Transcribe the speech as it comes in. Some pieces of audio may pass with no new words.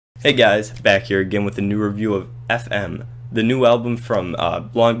Hey guys, back here again with a new review of FM, the new album from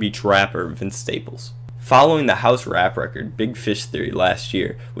Long Beach rapper Vince Staples. Following the house rap record Big Fish Theory last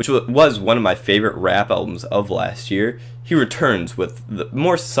year, which was one of my favorite rap albums of last year, he returns with the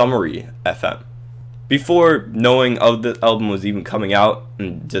more summery FM. Before knowing of the album was even coming out,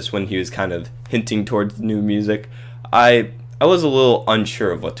 and just when he was kind of hinting towards new music, I was a little unsure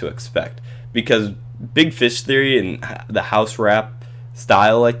of what to expect, because Big Fish Theory and the house rap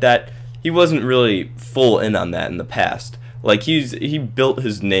style like that, he wasn't really full in on that in the past. Like he built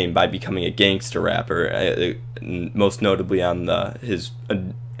his name by becoming a gangster rapper, most notably on his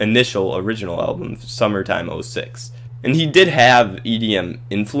initial original album Summertime '06. And he did have EDM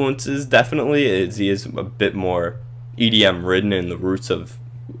influences, definitely, as he is a bit more EDM ridden in the roots of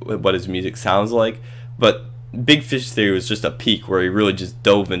what his music sounds like. But Big Fish Theory was just a peak where he really just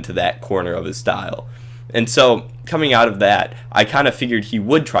dove into that corner of his style. And so, coming out of that, I kind of figured he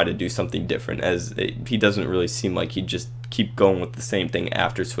would try to do something different, as he doesn't really seem like he'd just keep going with the same thing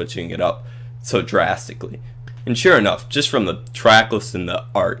after switching it up so drastically. And sure enough, just from the track list and the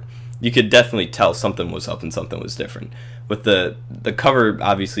art, you could definitely tell something was up and something was different. With the cover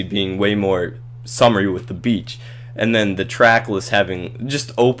obviously being way more summery with the beach, and then the track list having,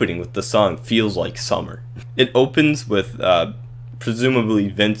 just opening with the song Feels Like Summer. It opens with presumably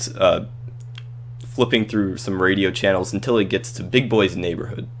Vince flipping through some radio channels until it gets to Big Boy's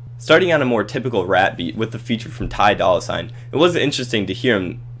Neighborhood. Starting on a more typical rap beat with the feature from Ty Dolla $ign, it was interesting to hear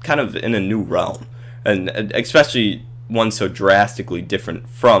him kind of in a new realm, and especially one so drastically different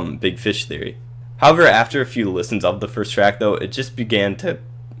from Big Fish Theory. However, after a few listens of the first track though, it just began to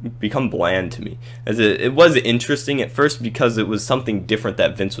become bland to me, as it was interesting at first because it was something different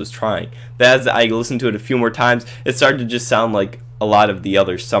that Vince was trying. But as I listened to it a few more times, it started to just sound like a lot of the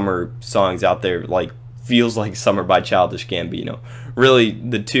other summer songs out there, like Feels Like Summer by Childish Gambino. Really,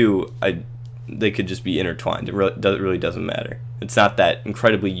 the two, they could just be intertwined. It really doesn't matter. It's not that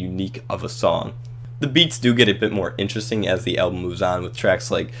incredibly unique of a song. The beats do get a bit more interesting as the album moves on, with tracks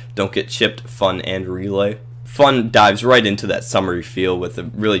like Don't Get Chipped, Fun, and Relay. Fun dives right into that summery feel with a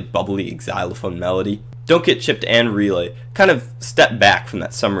really bubbly xylophone melody. Don't Get Chipped and Relay kind of step back from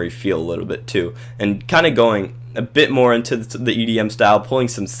that summery feel a little bit too, and kind of going a bit more into the EDM style, pulling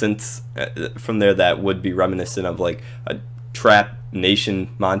some synths from there that would be reminiscent of like a Trap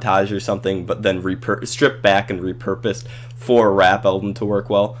Nation montage or something, but then stripped back and repurposed for a rap album to work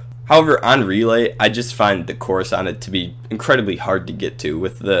well. However, on Relay, I just find the chorus on it to be incredibly hard to get to,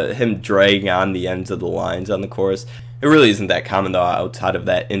 with him dragging on the ends of the lines on the chorus. It really isn't that common though, outside of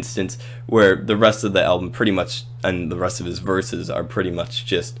that instance where the rest of the album pretty much, and the rest of his verses are pretty much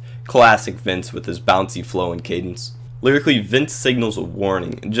just classic Vince with his bouncy flow and cadence. Lyrically, Vince signals a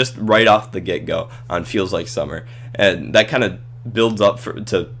warning just right off the get-go on Feels Like Summer, and that kind of builds up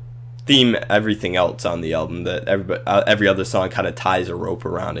to theme everything else on the album that every other song kind of ties a rope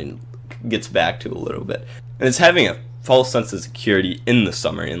around and gets back to a little bit. And it's having a false sense of security in the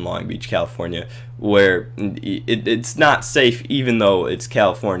summer in Long Beach, California, where it's not safe even though it's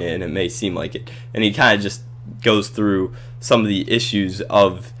California and it may seem like it. And he kind of just goes through some of the issues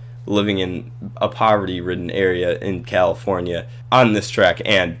of living in a poverty-ridden area in California on this track,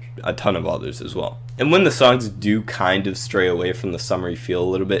 and a ton of others as well. And when the songs do kind of stray away from the summery feel a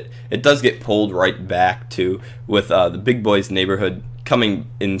little bit, it does get pulled right back to, with the Big Boy's Neighborhood coming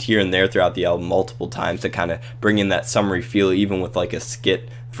in here and there throughout the album multiple times to kind of bring in that summery feel, even with like a skit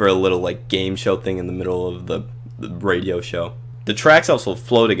for a little like game show thing in the middle of the radio show. The tracks also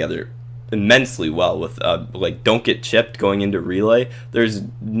flow together immensely well, with like Don't Get Chipped going into Relay. There's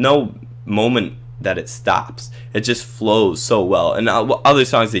no moment that it stops. It just flows so well. And other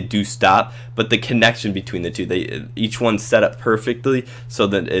songs, they do stop, but the connection between the two, each one's set up perfectly so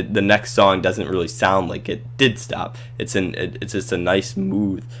that the next song doesn't really sound like it did stop. It's just a nice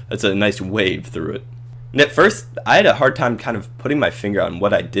smooth, it's a nice wave through it. And at first, I had a hard time kind of putting my finger on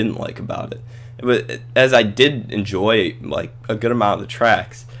what I didn't like about it. As I did enjoy like a good amount of the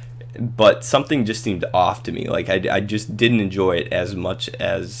tracks, but something just seemed off to me. Like I just didn't enjoy it as much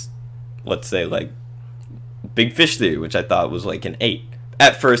as, let's say, like Big Fish Theory, which I thought was like an 8.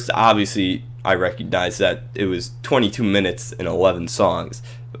 At first, obviously, I recognized that it was 22 minutes and 11 songs.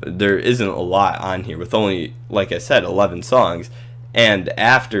 There isn't a lot on here with only, like I said, 11 songs. And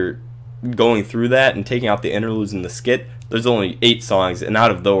after going through that and taking out the interludes and the skit, there's only 8 songs, and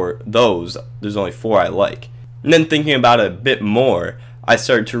out of those, there's only 4 I like. And then thinking about it a bit more, I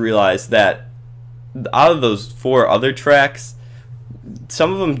started to realize that out of those 4 other tracks,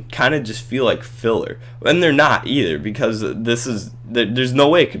 some of them kind of just feel like filler, and they're not either, because there's no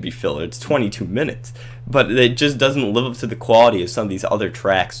way it could be filler. It's 22 minutes, but it just doesn't live up to the quality of some of these other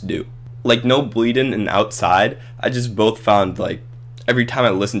tracks do. Like No Bleedin' and Outside, I just both found like every time I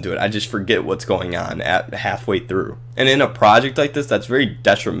listen to it, I just forget what's going on at halfway through. And in a project like this, that's very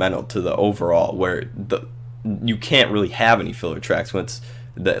detrimental to the overall, where you can't really have any filler tracks when it's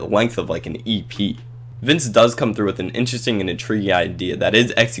the length of like an EP. Vince does come through with an interesting and intriguing idea that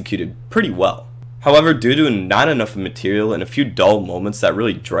is executed pretty well. However, due to not enough material and a few dull moments that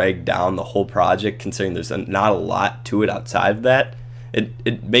really drag down the whole project, considering there's not a lot to it outside of that,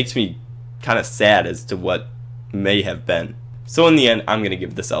 it makes me kind of sad as to what may have been. So in the end, I'm going to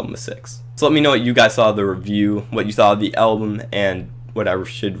give this album a 6. So let me know what you guys saw of the review, what you thought of the album, and what I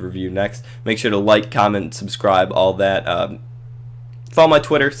should review next. Make sure to like, comment, subscribe, all that. Follow my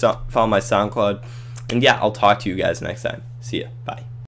Twitter, follow my SoundCloud. And yeah, I'll talk to you guys next time. See ya. Bye.